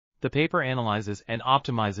The paper analyzes and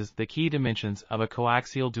optimizes the key dimensions of a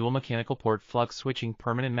coaxial dualmechanicalport flux-switching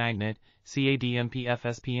permanent magnet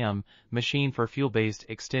 (CADMP-FSPM) machine for fuel-based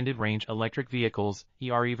extended-range electric vehicles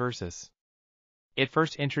 (ERE versus. It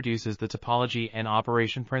first introduces the topology and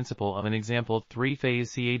operation principle of an example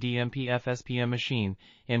 3-phase CADMP-FSPM machine,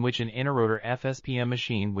 in which an inner-rotor FSPM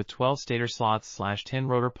machine with 12 stator slots/10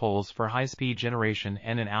 rotor poles for high-speed generation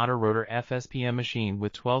and an outer-rotor FSPM machine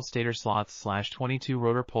with 12 stator slots/22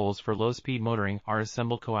 rotor poles for low-speed motoring are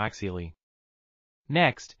assembled coaxially.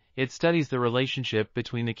 Next, it studies the relationship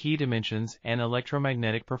between the key dimensions and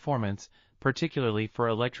electromagnetic performance, particularly for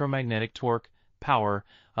electromagnetic torque, power,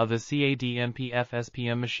 of the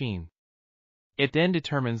CADMP-FSPM machine. It then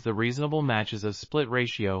determines the reasonable matches of split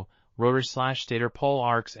ratio, rotor/stator pole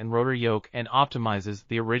arcs and rotor yoke and optimizes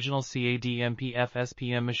the original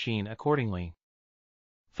CADMP-FSPM machine accordingly.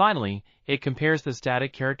 Finally, it compares the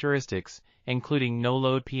static characteristics, including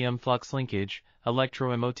no-load PM flux linkage,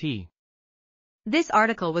 electro-MOT. This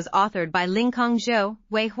article was authored by Lingkang, Zhou,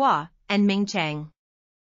 Wei Hua, and Ming Cheng.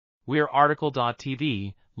 We're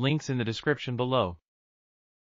RTCLTV, links in the description below.